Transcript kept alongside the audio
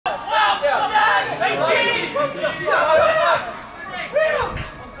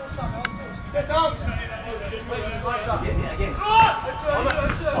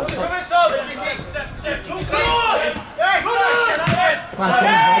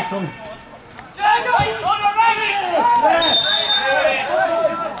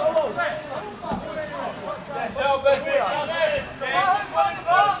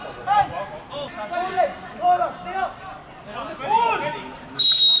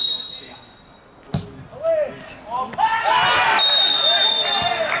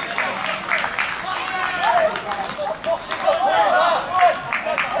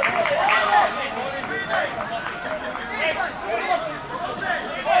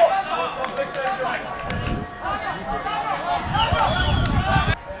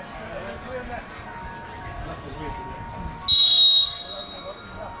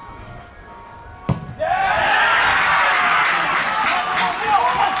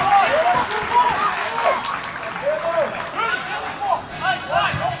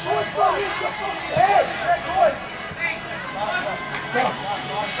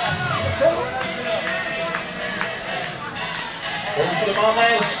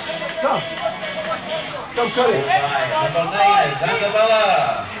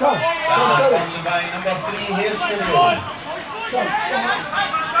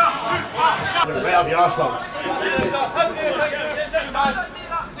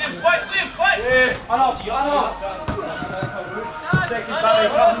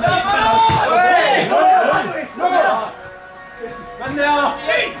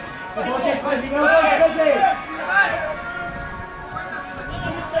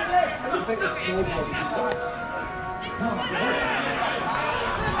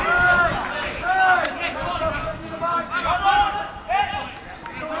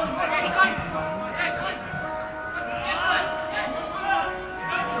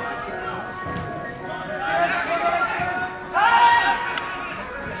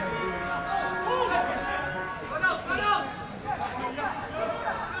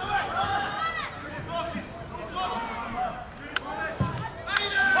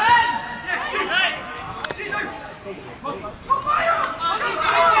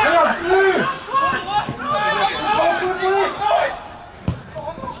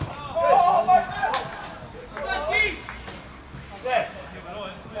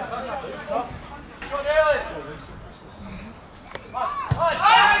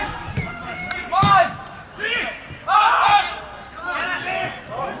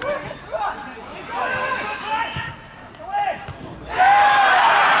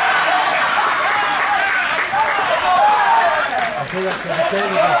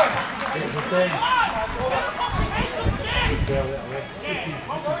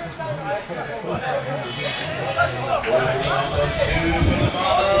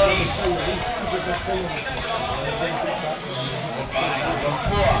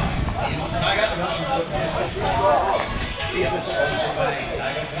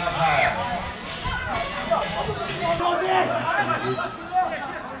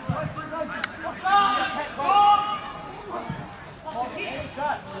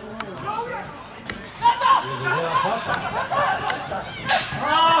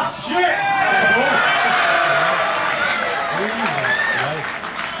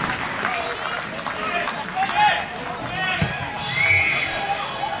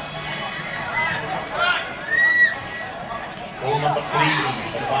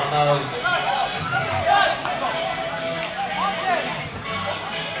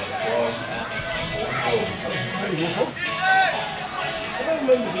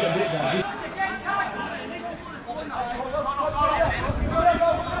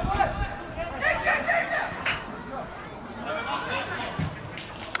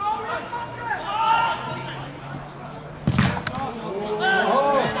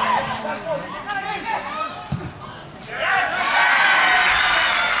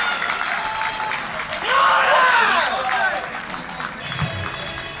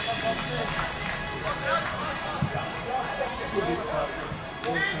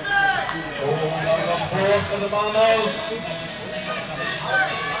For the Bombers.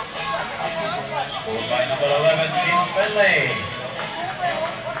 Scored by number 11, James Finlay.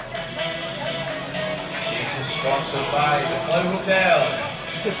 Sheet is sponsored by the Kinnoull Hotel.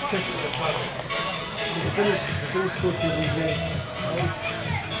 Just kick it the puddle. The finish supposed to be there.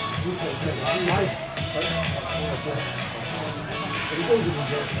 Nice. But he goes in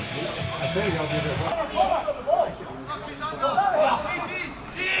there. I tell you, I'll be there.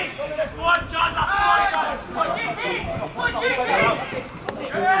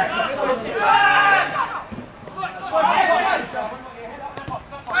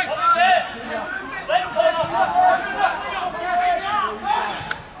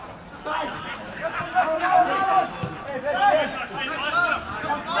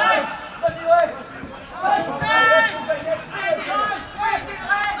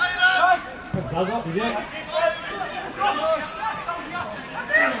 Zago, idzie.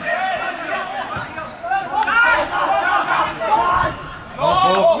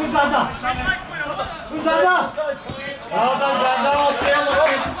 Uzada! Uzada! Uzada, Zada,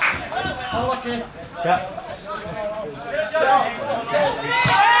 oké. Ja.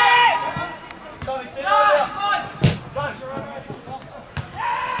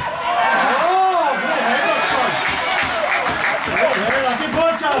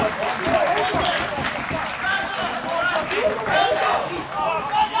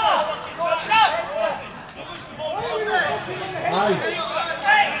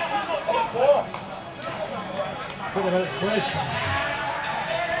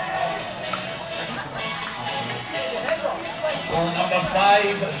 Number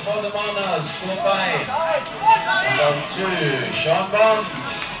 5 for the Mourners, score 5. Number 2, Sean Bond.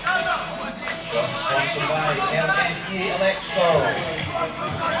 Shot sponsored by LNE Electro.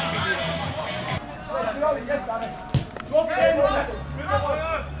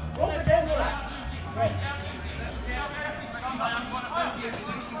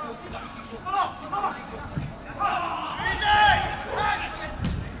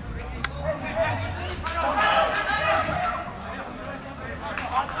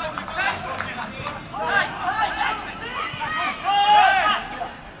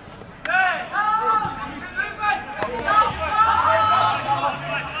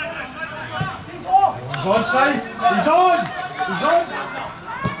 He's onside. He's on. He's on.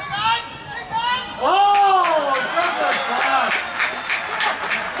 Oh, different class.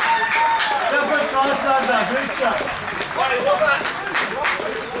 Different class, Anna. Great shot.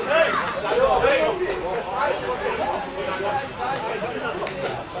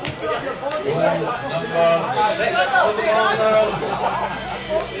 Number 6 for the Mourners.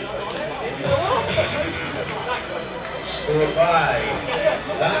 Score 5.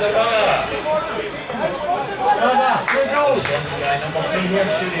 Vandermeer. Good goal. Guy number 3 here,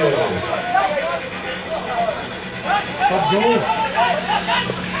 studio. Top goal.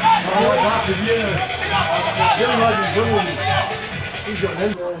 Back to you. Really like his goal. He's got an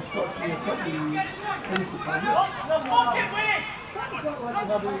end.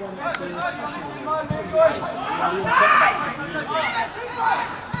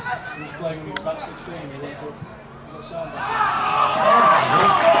 He was playing when he was about 16. He went up.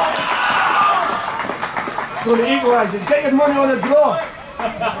 Going to equalise it. Get your money on a draw.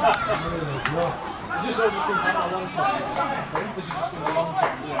 Is this all just going to be a long time? This is just going to be a long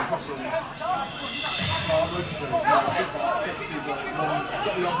time. Yeah, hustling. Sit back, take a few balls,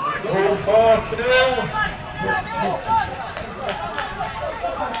 get the opposite. Goal for Kinnoull.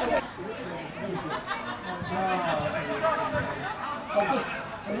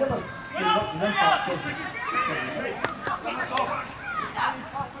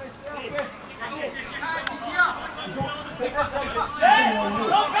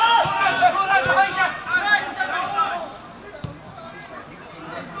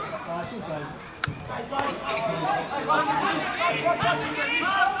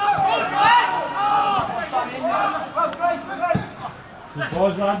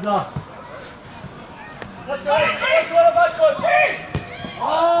 Good Zander.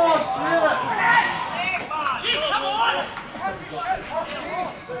 Oh, screw it! Come on!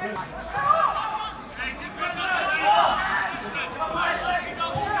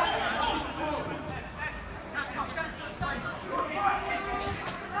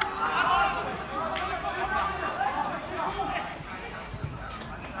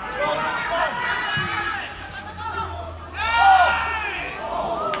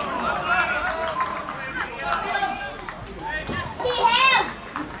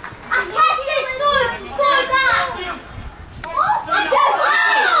 I can't just slow down! Oh, I don't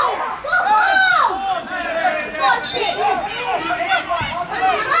want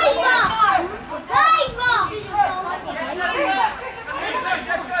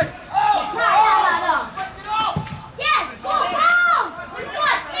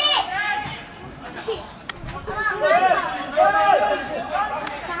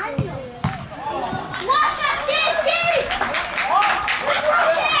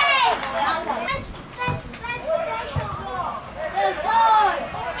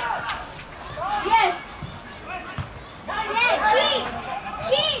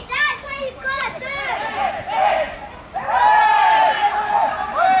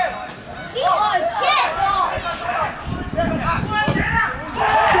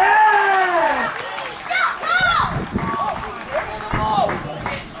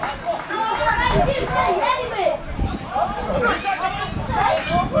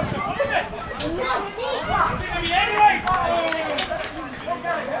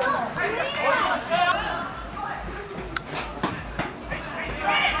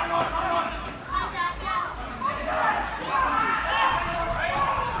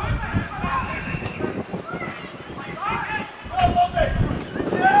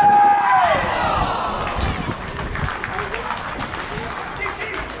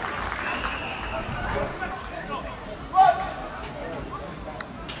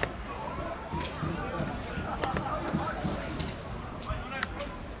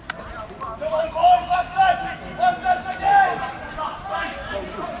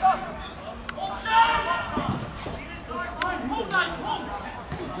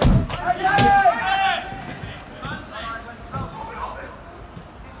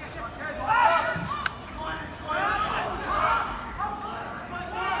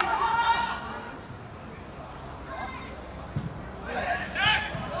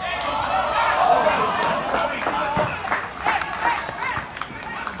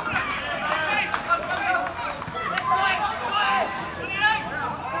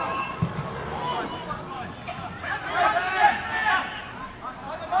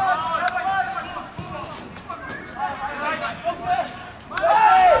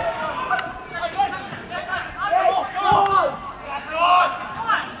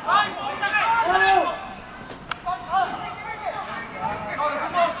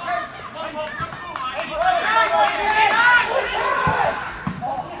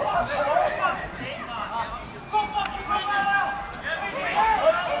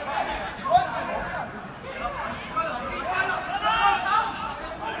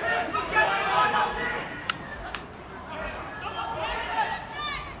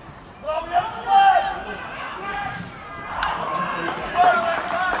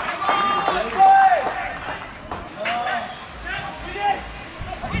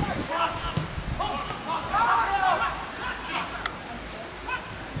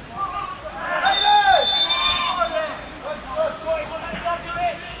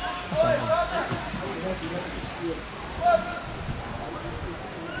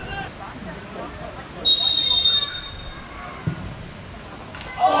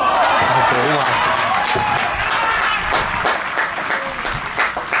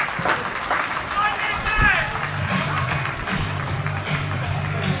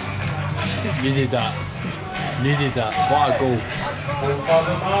You did that. You did that. What a goal.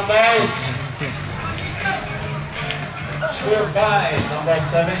 Scored by number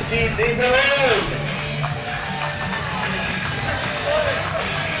 17, Kinnoull.